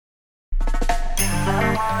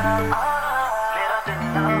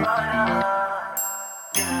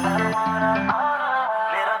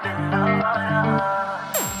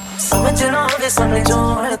समझना वे समझो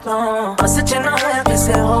है तो बस चना है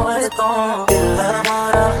किसे हो है तो दिल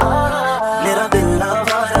हमारा मेरा दिल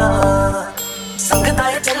हमारा संगता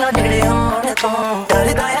है चला नेड़े होने तो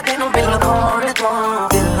डरदा है तेनू बिल खोने तो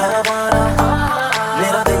दिल हमारा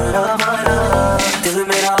मेरा दिल हमारा दिल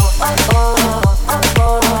मेरा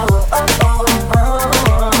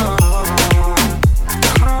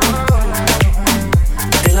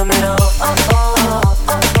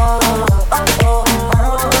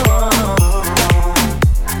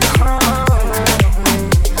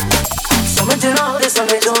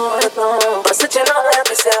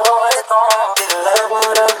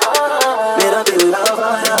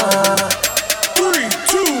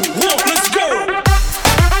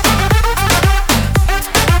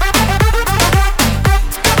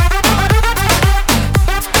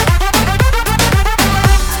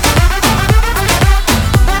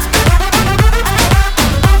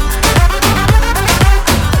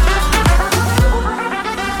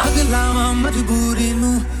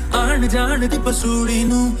जान दी पसूड़ी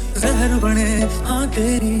नू जहर बने हाँ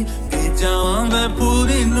तेरी पी जावां मैं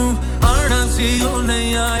पूरी नू आना सी ओ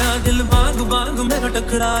नहीं आया दिल बाग बाग मेरा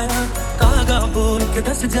टकराया कागा बोल के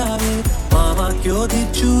दस जावे मावा क्यों दी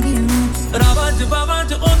चूरी नू रावाज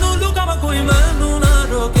बावाज ओनू लुकावा कोई मैनू ना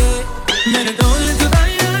रोके मेरे डोल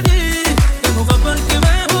जुदाइयां दी तेनू खबर के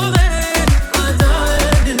मैं होवे आ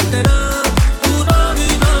जाए दिल तेरा पूरा भी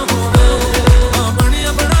ना होवे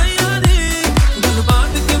अपनियां बनाइयां दी दिल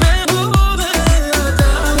बाग के मैं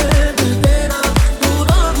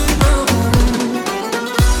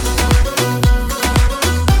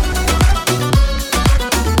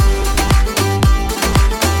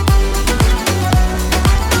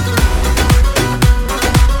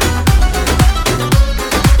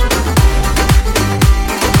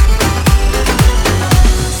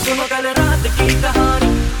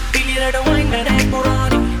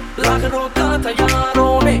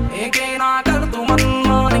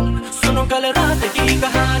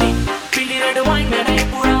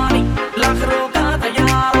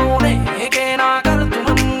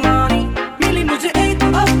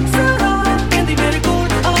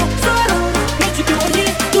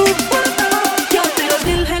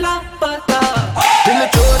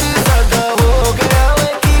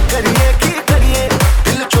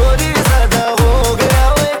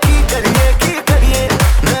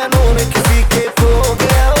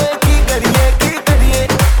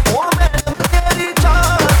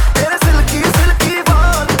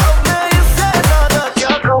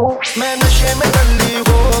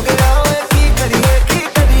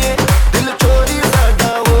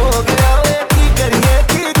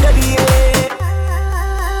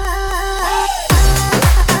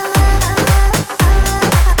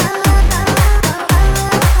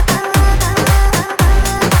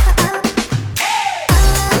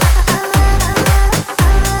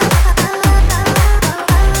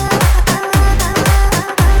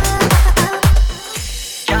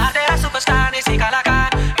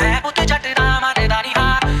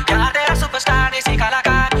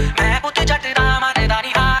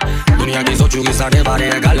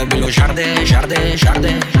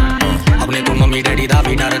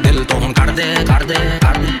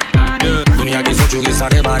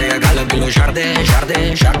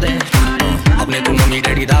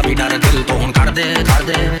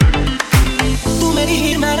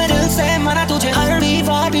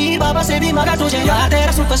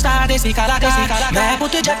देसी कलाकार मैं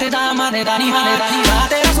पुत जट दा माने दानी हार या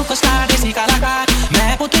तेरा सुपरस्टार देसी कलाकार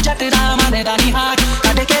मैं पुत जट दा माने दानी हार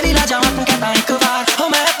कदे केरी ला जावां तू कहता एक बार हो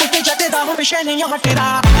मैं पुत जट दा हूं पिछे नहीं हटदा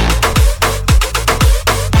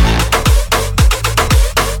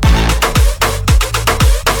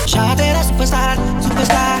या तेरा सुपरस्टार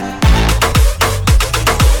सुपरस्टार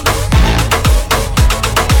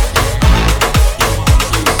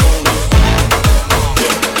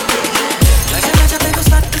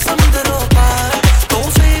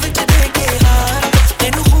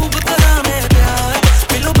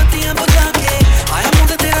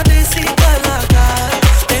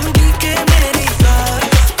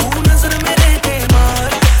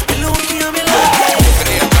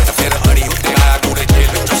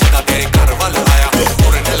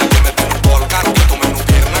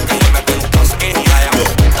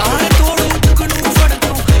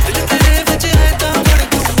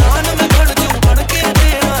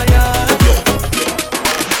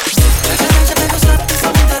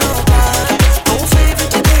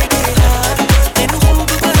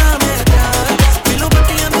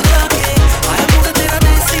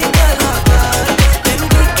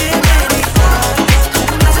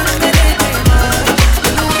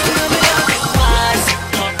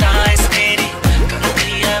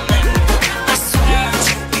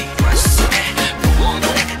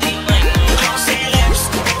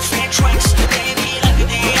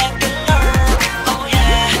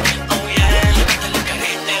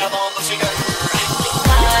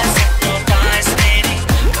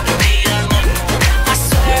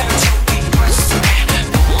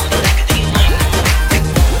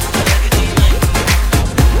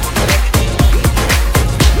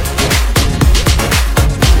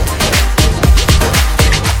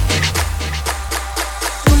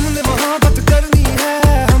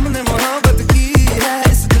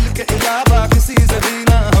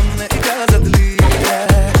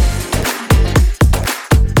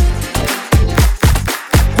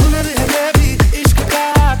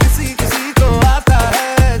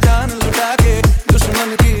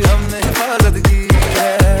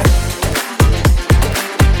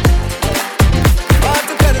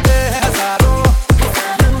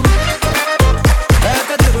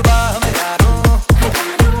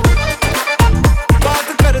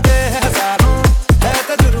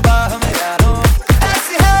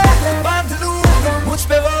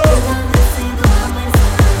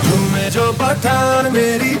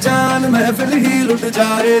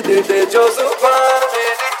दे दे जो जुबान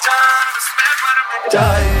मेरी जान उस पे मर मिट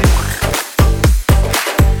जाए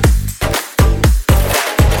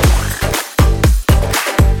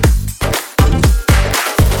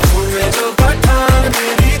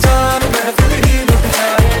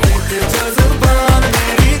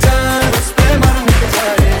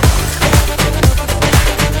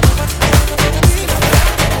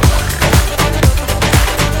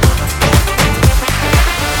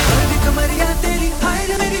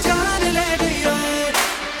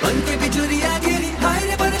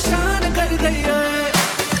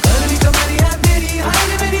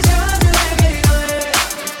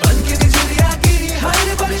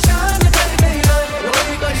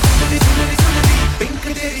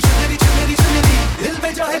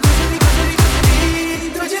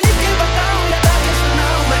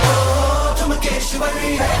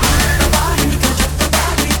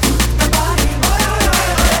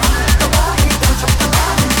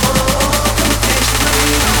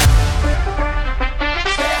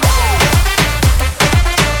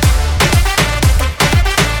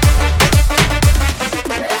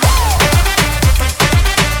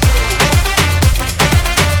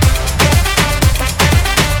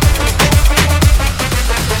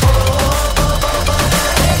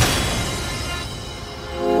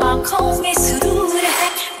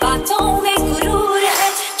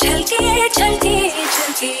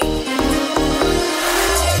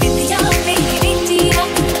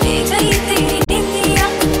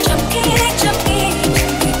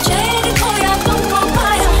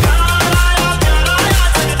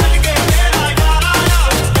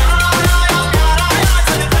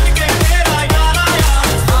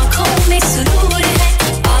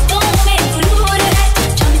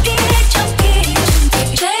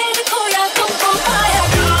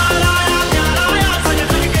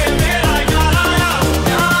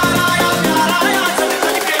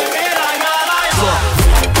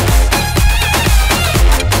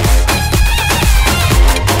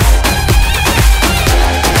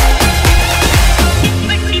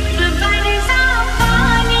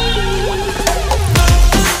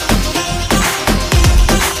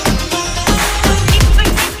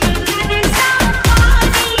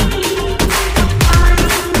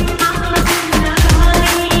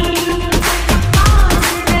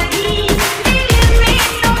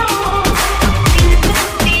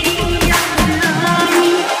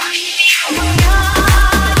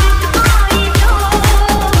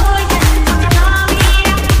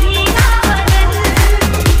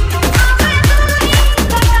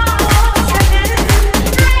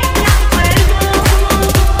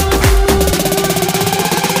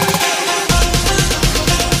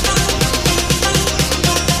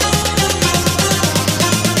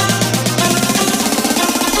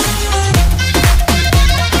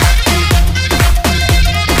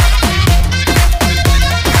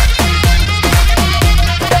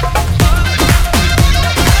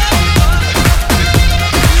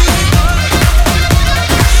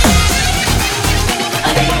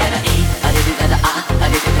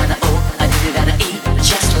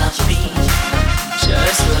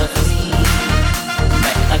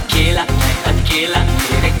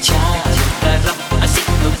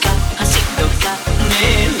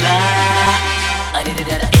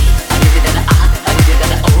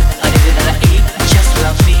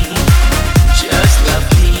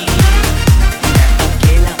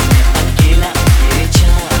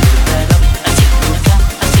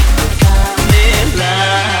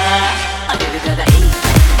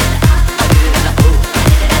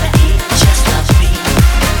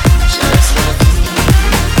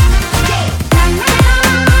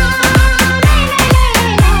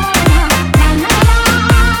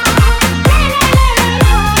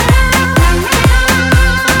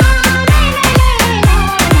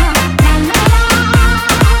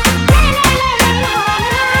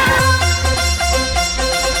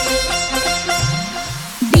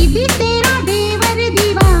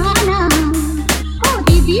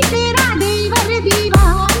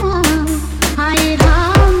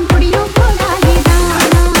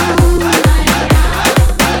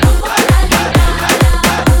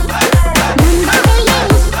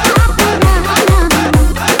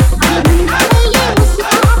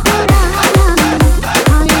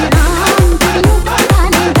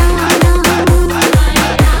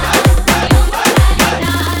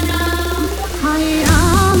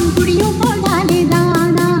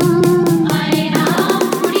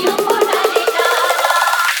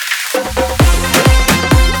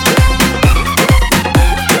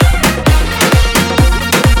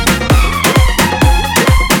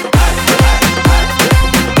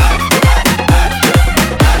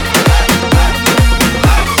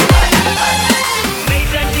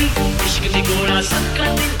का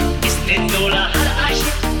दिल इसने तोड़ा हर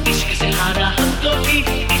आशिक इश्क से हारा हमको भी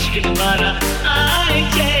इश्क दोबारा आए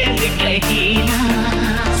चैन कहीं ना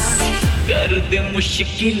कर दे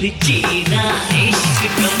मुश्किल जीना इश्क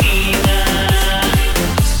कमीना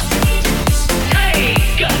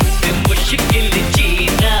कर दे मुश्किल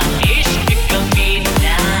जीना इश्क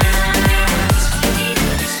कमीना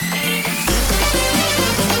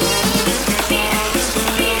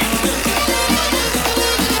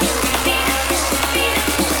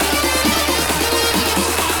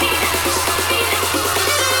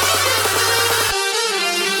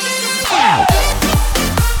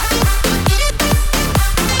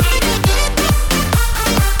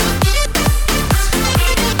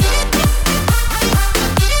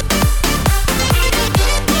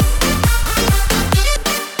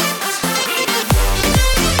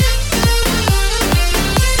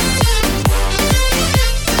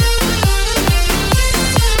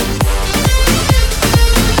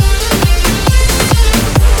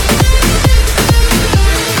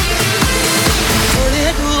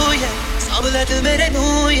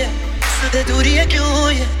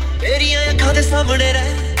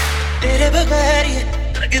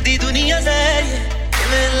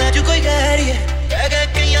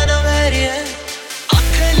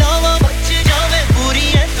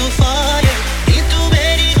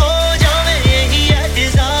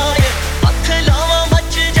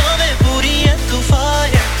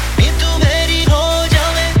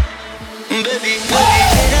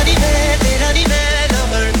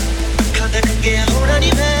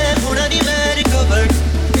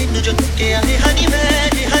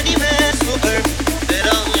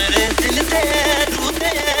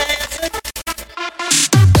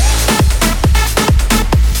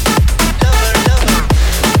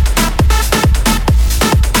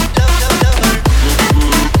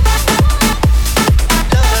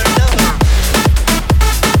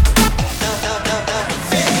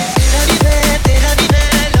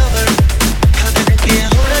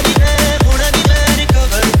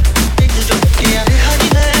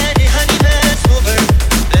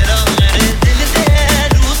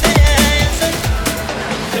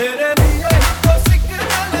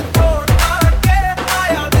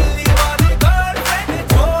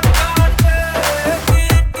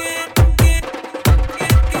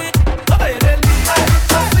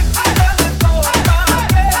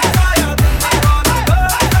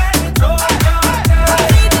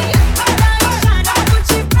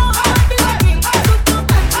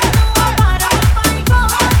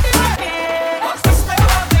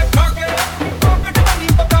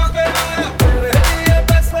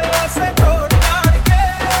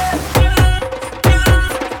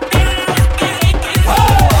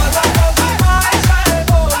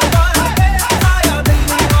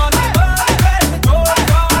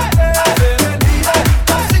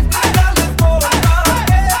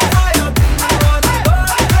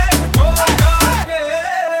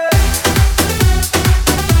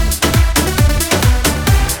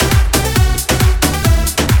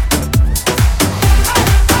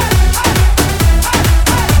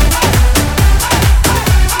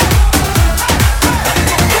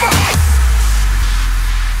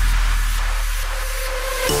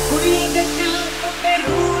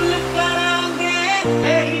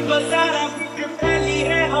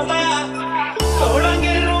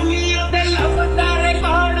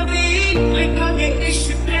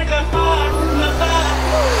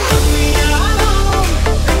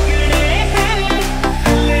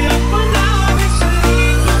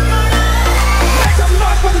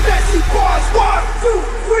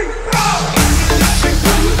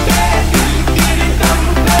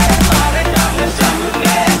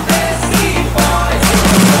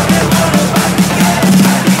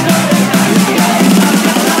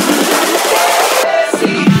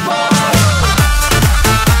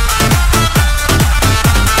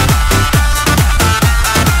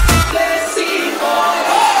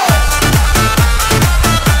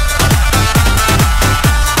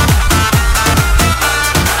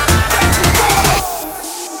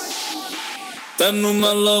ਤੈਨੂੰ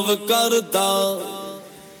ਮੈਂ ਲਵ ਕਰਦਾ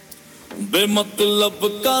ਬੇਮਤਲਬ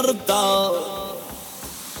ਕਰਦਾ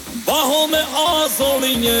बाहों में आ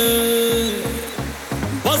सोनिए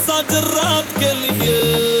बस आज रात के लिए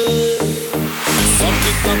सब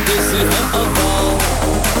कंधे से है अदा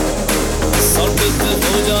सब से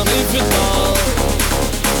हो जाने फिदा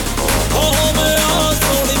बाहों में आ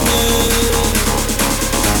सोनिए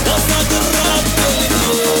बस आज रात के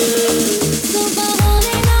लिए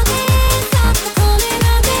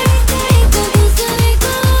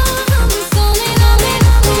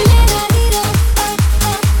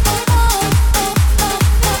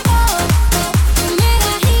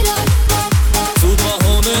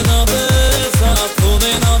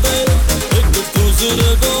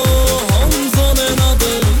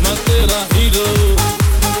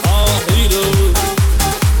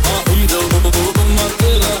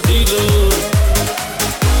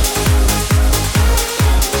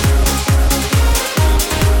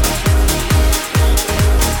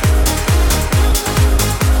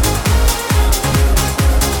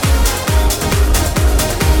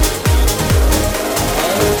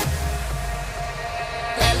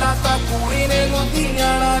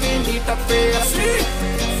टप्पे असली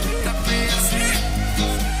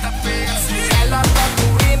पहला तो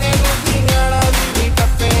पूरी ने मुझे गाना भी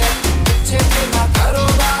टप्पे पीछे से ना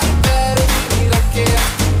कारोबार पैर भी रखे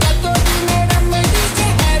तो दी मैडम डीजे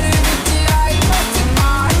हर विच आई बस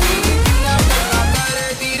मानी दिया गल्ला कर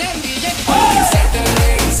दी रही है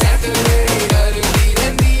सैटरडे सैटरडे कर दी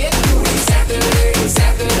रही है सैटरडे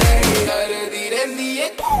सैटरडे कर दी रही है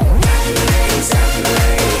सैटरडे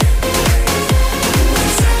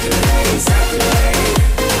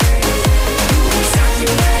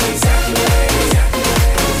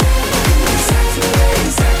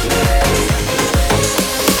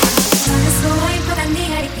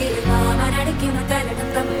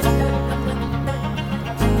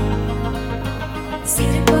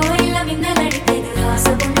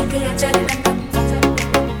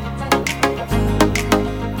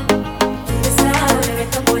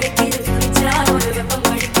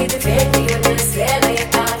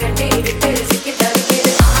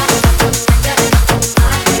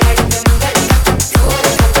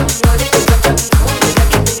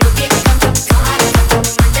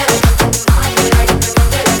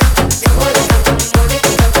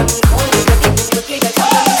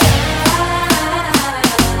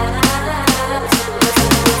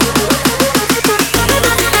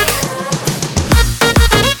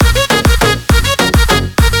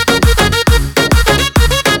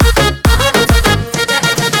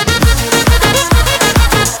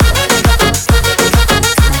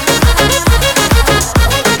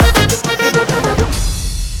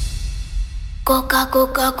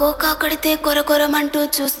కోకా కడితే కొరకొరమంటూ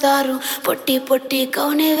చూస్తారు పొట్టి పొట్టి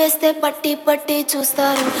కౌనే వేస్తే పట్టి పట్టి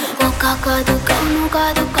చూస్తారు కోకా కాదు కౌను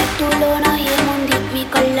కాదు కట్టులోన ఏముంది మీ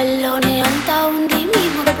కళ్ళల్లోనే అంతా ఉంది మీ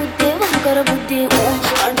మగ బుద్ధి వంకర బుద్ధి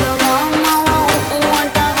అంటావా అమ్మావా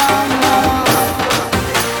అంటావా అమ్మావా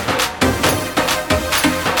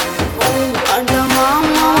అంటావా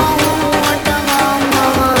అమ్మావా అంటావా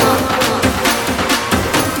అమ్మావా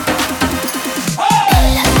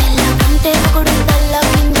తెల్ల ఒకడు తెల్ల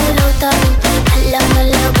కిందులవుతాడు నల్ల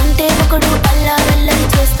నల్ల ఉంటే ఒకడు అల్లారల్లరి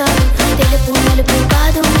చేస్తాడు తెలుపు నలుపు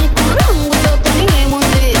కాదు మీకు రంగులో పని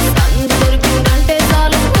ఏముంది సందు దొరికిందంటే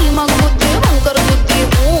చాలు మీ మగ బుద్ధి వంకర బుద్ధి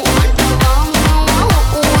అంటావా అమ్మావా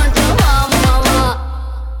అంటావా అమ్మావా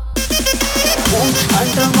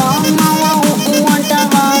అంటావా అమ్మావా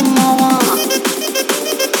అంటావా అమ్మావా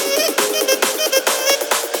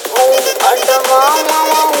అంటావా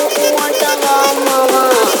అమ్మావా అంటావా అమ్మావా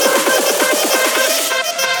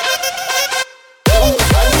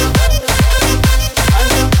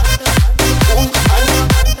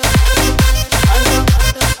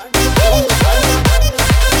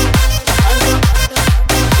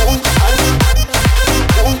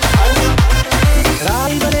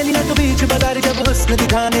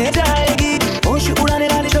दिखाने जाएगी होश उड़ाने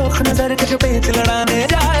वाली शौक नजर के जो पेच लड़ाने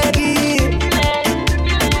जाएगी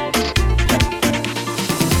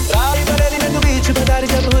रात बरेली में तू बीच बाजार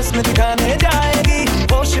जब हुस्न दिखाने जाएगी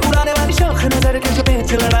होश उड़ाने वाली शौक नजर के जो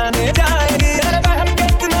पेच लड़ाने जाएगी अरे बहन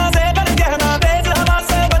कितना ज़ेवर कहना तेज हवा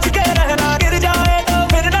से बच के रहना गिर जाए तो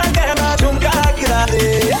फिर ना कहना झुमका गिरा दे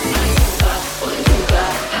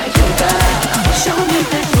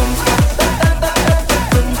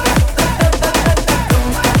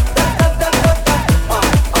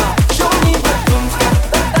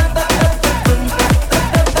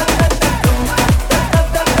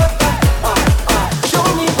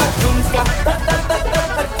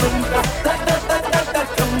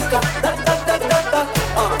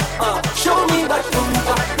show me that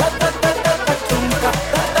झुमका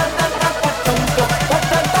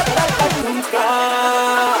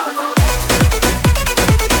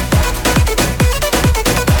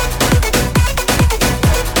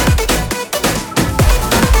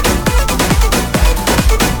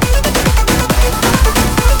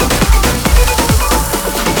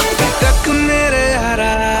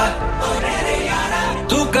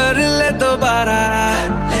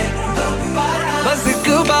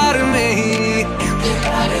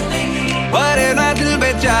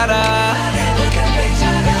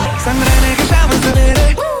संग रहने के शाम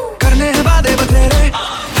सवेरे करने हैं वादे बतेरे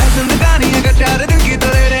है जिंदगानी अगर चार दिन की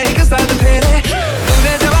तरह एक साथ फेरे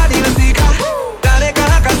तूने जवानी में सीखा जाने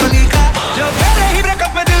कहाँ का सलीका जो तेरे ही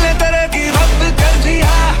ब्रेकअप में दिल ने तेरे की वक्त कर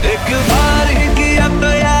दिया एक बार ही किया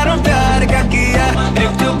तो यारों प्यार क्या किया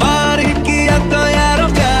एक बार ही किया तो यारों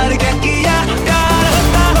प्यार क्या किया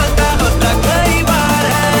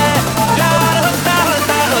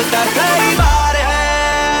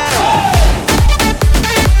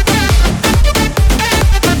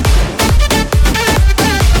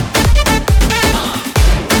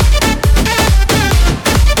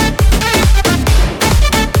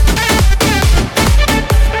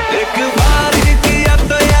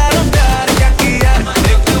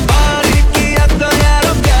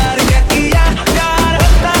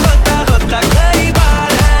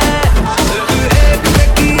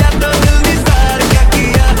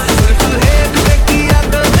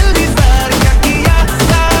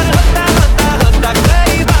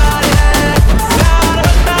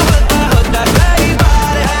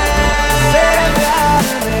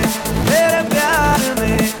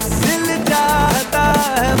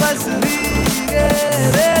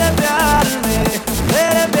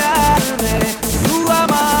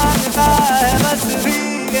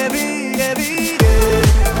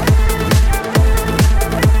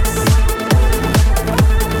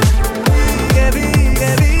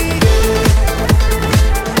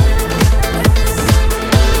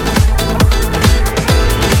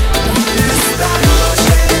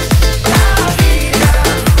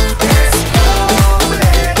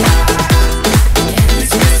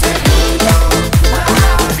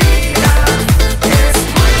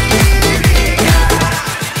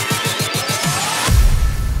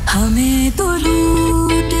हमें तो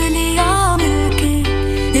लूट लिया मिलके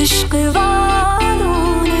इश्क वालों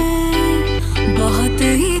ने बहुत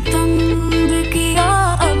ही तंग किया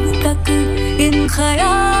अब तक इन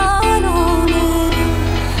ख्यालों ने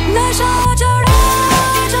नशा चढ़ा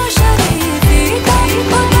जो शरीफी का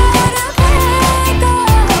उतार फेंका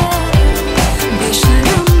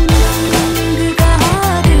बेशरम रंग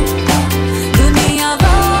कहाँ देखा दुनिया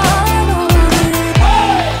वालों ने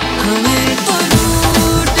हमें तो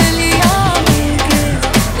लूट लिया मिलके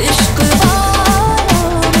इश्क वालों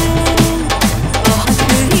ने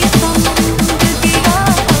बहुत ही तंग किया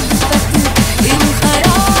अब तक इन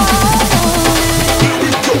ख्यालों ने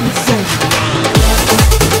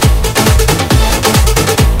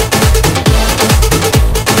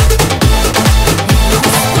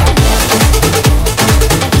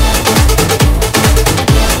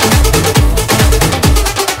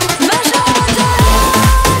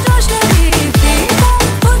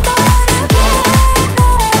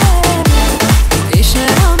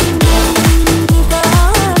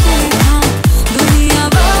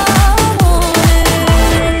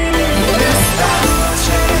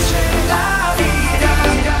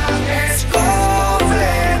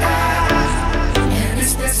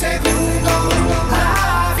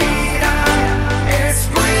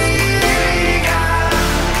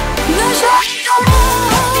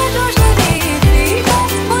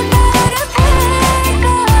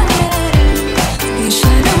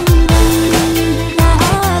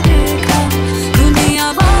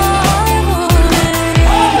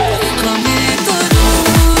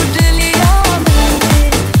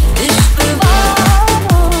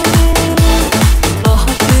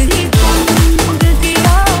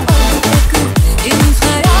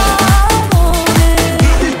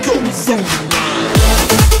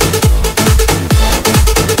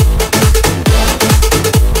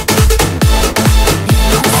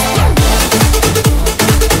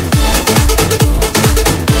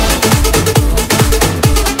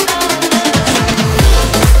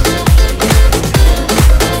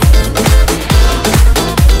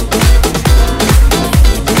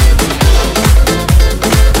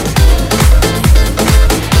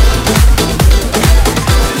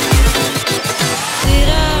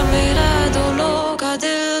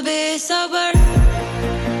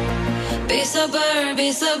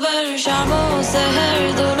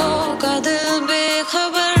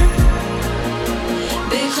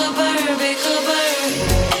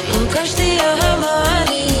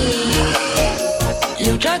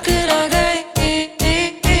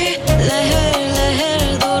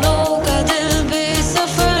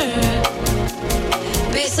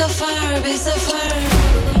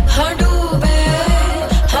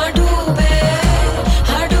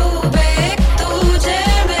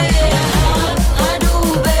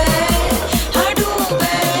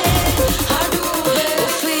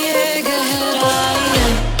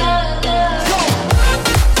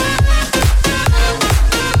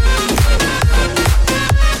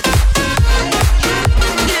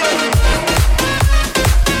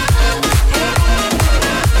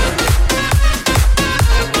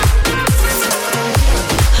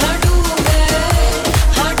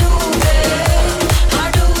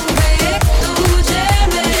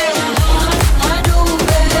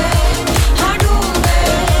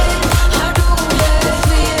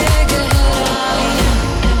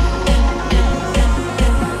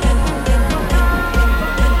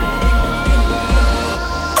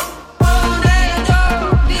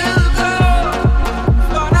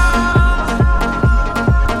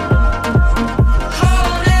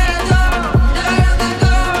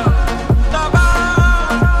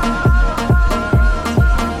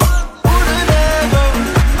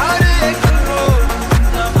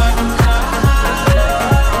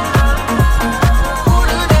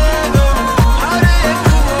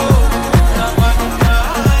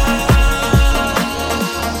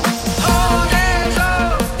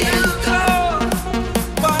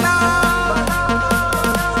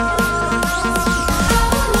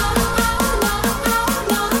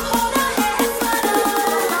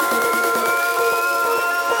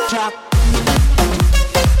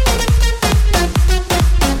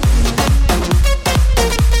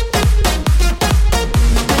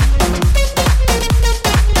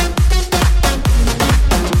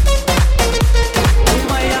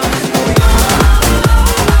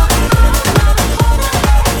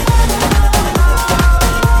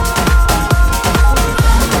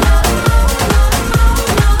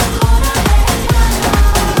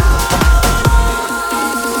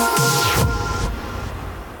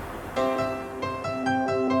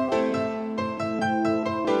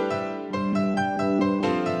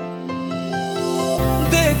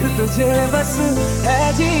मुझे बस है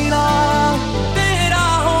जीना तेरा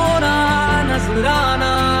होना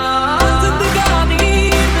नजराना जिंदगानी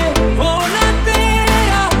में होना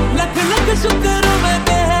तेरा लख लख शुक्र मैं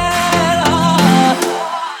तेरा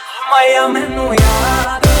माया मैनू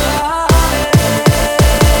याद आवे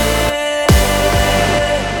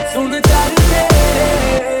सुन चल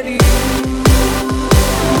तेरी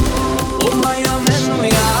ओ माया मैनू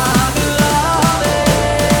याद आवे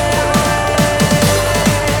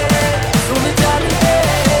सुन चल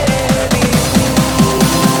तेरी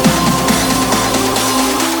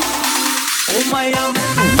ओ माया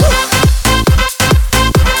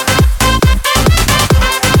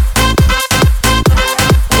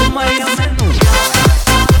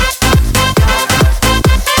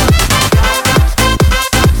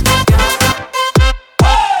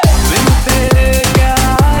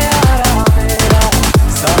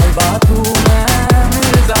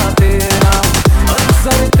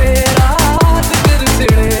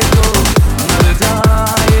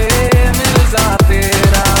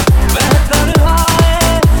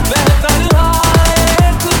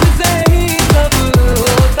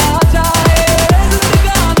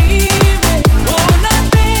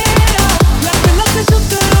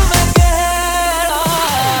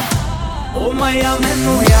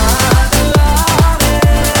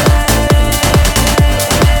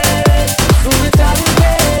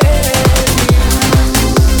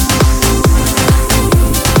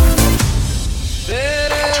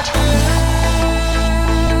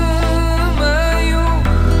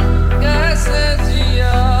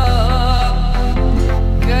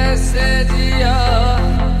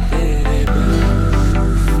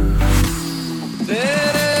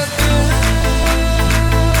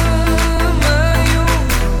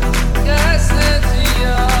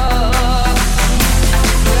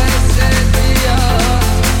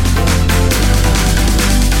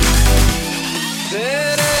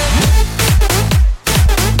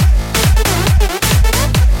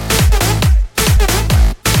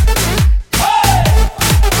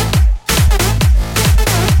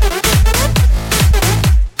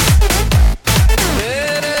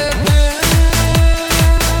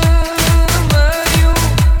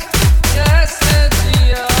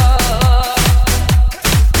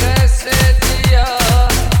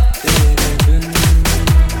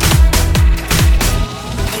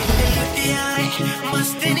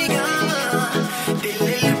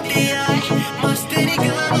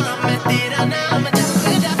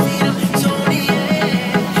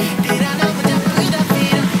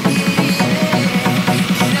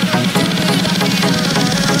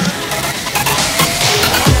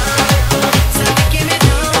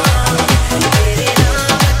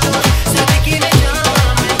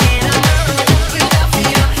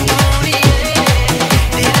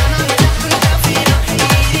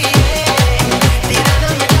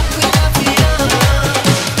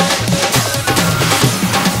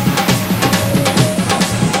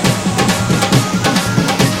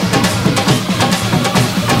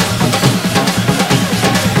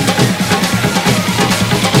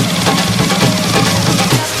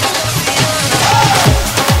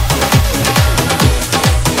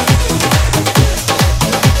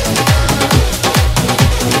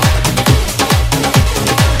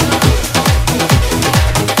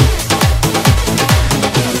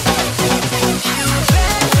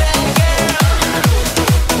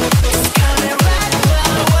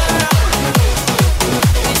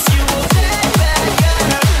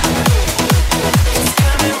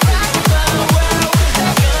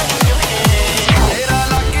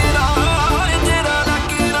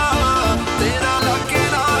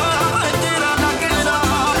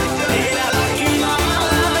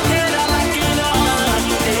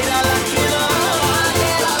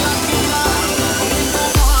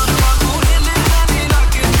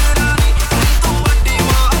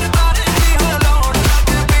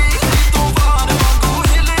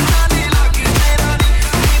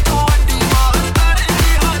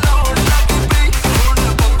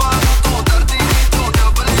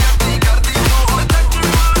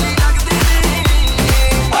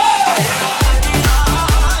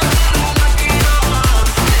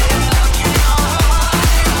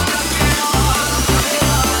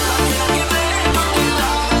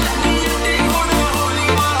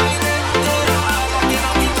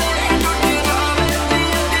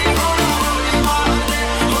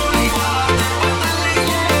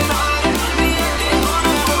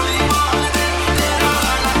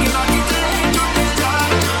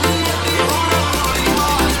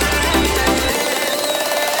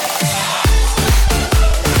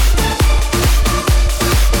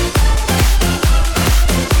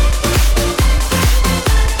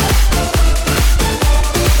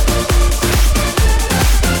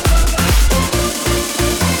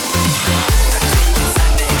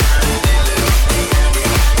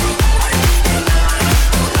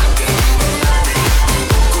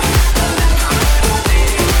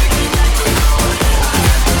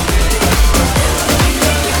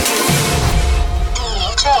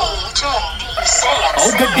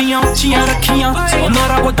ਗੱਡੀਆਂ ਉੱਚੀਆਂ ਰੱਖੀਆਂ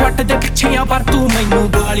ਨਾਰਾ ਉਹ ਜੱਟ ਦੇ ਪਿੱਛੇ ਆ ਪਰ ਤੂੰ ਮੈਨੂੰ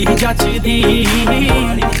ਗਾਲੀ ਜੱਚਦੀ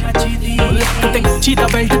ਤੇ ਗੁੱਚੀ ਦਾ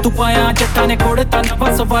ਬੈਲਟ ਤੂੰ ਪਾਇਆ ਜੱਟਾਂ ਨੇ ਕੋੜੇ ਤਾਂ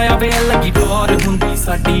ਬਸ ਪਾਇਆ ਵੇ ਲੱਗੀ ਡੋਰ ਹੁੰਦੀ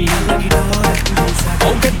ਸਾਡੀ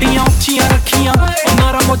ਉਹ ਗੱਡੀਆਂ ਉੱਚੀਆਂ ਰੱਖੀਆਂ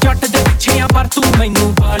ਨਾਰਾ ਉਹ ਜੱਟ ਦੇ ਪਿੱਛੇ ਆ ਪਰ ਤੂੰ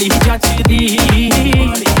ਮੈਨੂੰ ਗਾਲੀ ਜੱਚਦੀ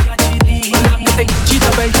ਤੇ ਗੁੱਚੀ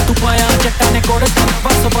ਦਾ ਬੈਲਟ ਤੂੰ ਪਾਇਆ ਜੱਟਾਂ ਨੇ ਕੋੜੇ ਤਾਂ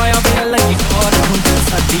ਬਸ ਪਾਇਆ ਵੇ ਲੱਗੀ ਡੋਰ ਹੁੰਦੀ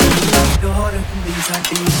ਸਾਡੀ ਡੋਰ ਹੁੰਦੀ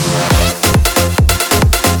ਸਾਡੀ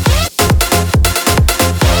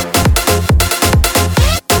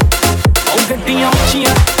ਗੱਡੀਆਂ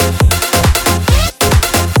ਉੱਚੀਆਂ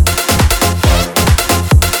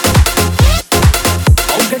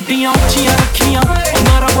ਉਹ ਗੱਡੀਆਂ ਉੱਚੀਆਂ ਰੱਖੀਆਂ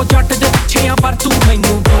ਨਾਰਾ ਉਹ ਜੱਟ ਦੇ ਪਿੱਛੇ ਆ ਪਰ ਤੂੰ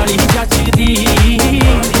ਮੈਨੂੰ ਗਾਲੀ ਜੱਚਦੀ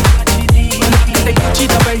ਤੇ ਗੁੱਚੀ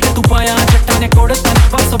ਦਾ ਬੈਲਟ ਤੂੰ ਪਾਇਆ ਜੱਟਾਂ ਨੇ ਕੋੜੇ ਤਾਂ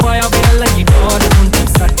ਬਸ ਪਾਇਆ ਵੇ ਲੱਗੀ ਡੋਰ ਹੁੰਦੀ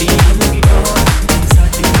ਸਾਡੀ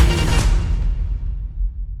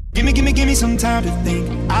Give me some time to think.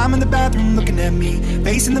 I'm in the bathroom looking at me.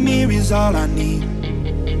 Facing the mirror is all I need.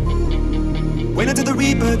 Wait until the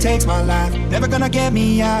Reaper takes my life. Never gonna get me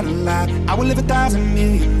out alive. I will live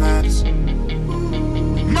 1,000,000,000 lives.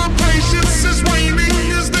 My patience is waning.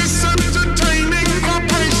 Is this entertaining? My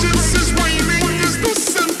patience is waning. Is this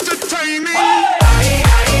entertaining?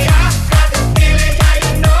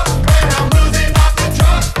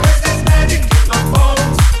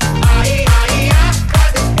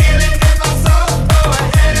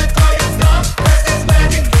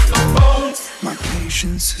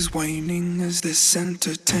 Is waning, is this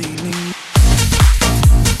entertaining?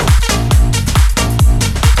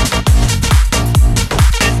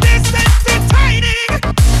 Is this entertaining?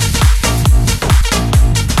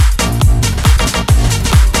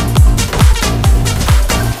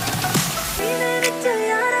 सीने विच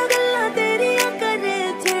यारा गल्लां तेरियां करे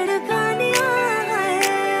छिड़कानियां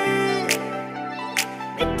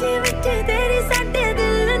मिठी मिठी तेरी साडे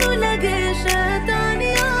दिल नूं लगे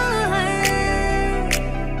शैतानियां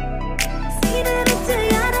सीने विच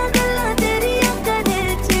यारा गल्लां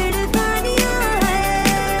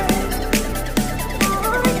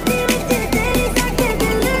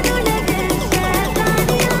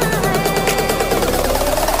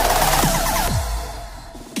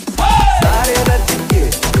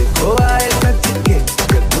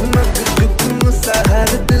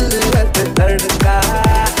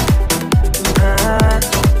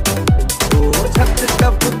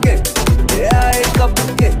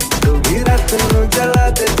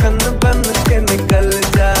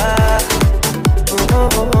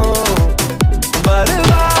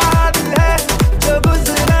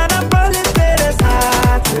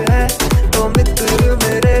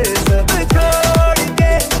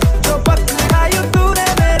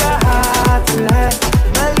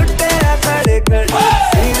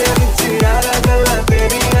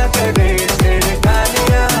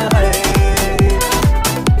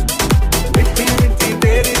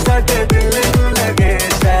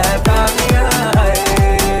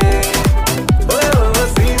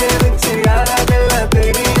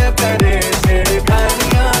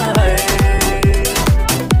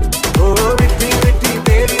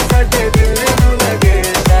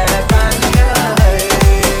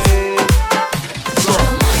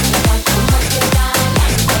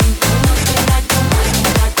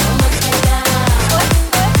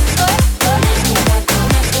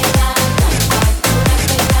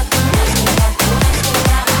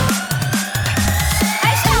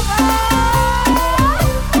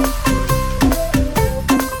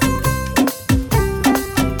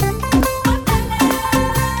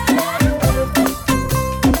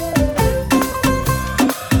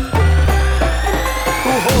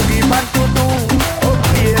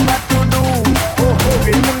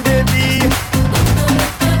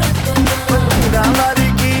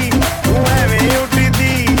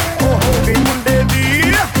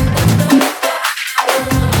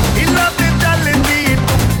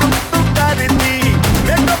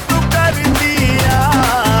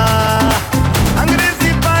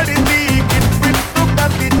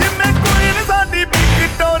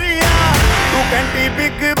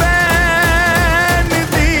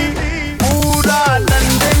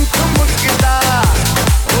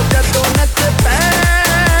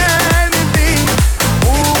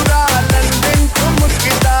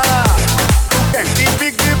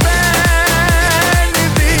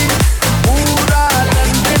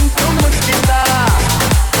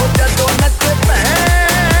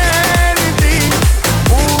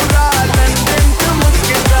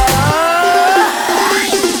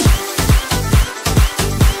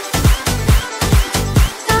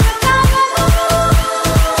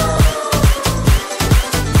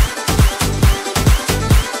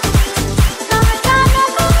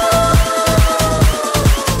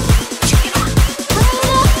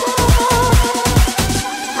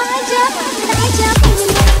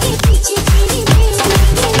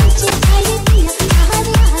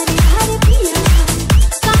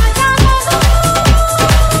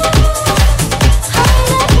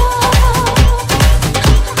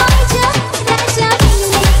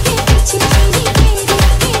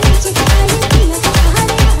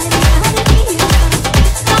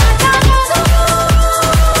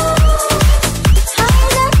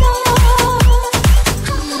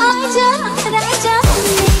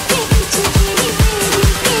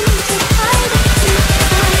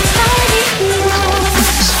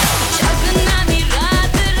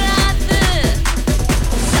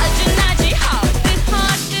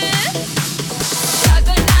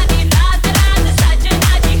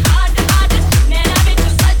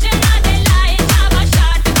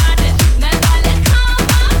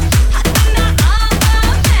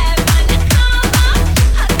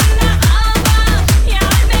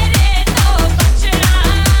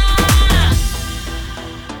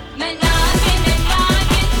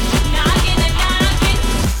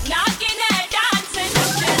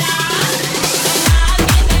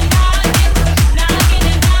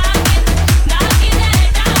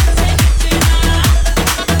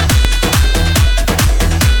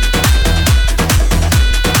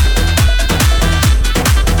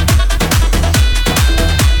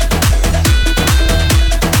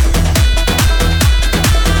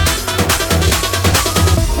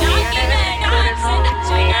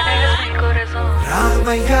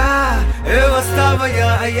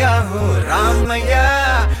आया हो रामैया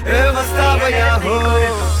ए वस्तावया हो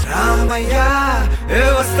रामैया ए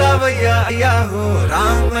वस्तावया आया हो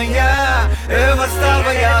रामैया ए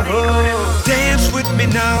वस्तावया हो Dance with me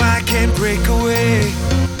now, I can't break away.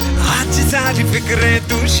 आज सारी फिक्रें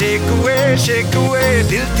तू shake away.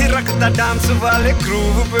 दिल थिरकता डांस वाले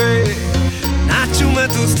ग्रूव पे नाचूं मैं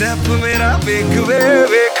तू स्टेप मेरा वेक वे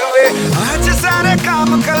आज सारे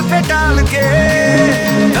काम कल पे डाल के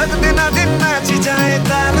तक दिन नाची जाए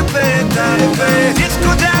ताल पे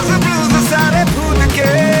जिसको जैज ब्लूज सारे भूल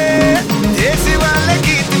के देसी वाले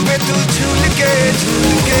गीत पे तू झूल के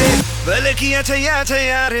भले किया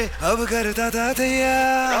छैया रे अब करता था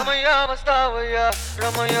तैयार रमैया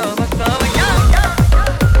मस्तावया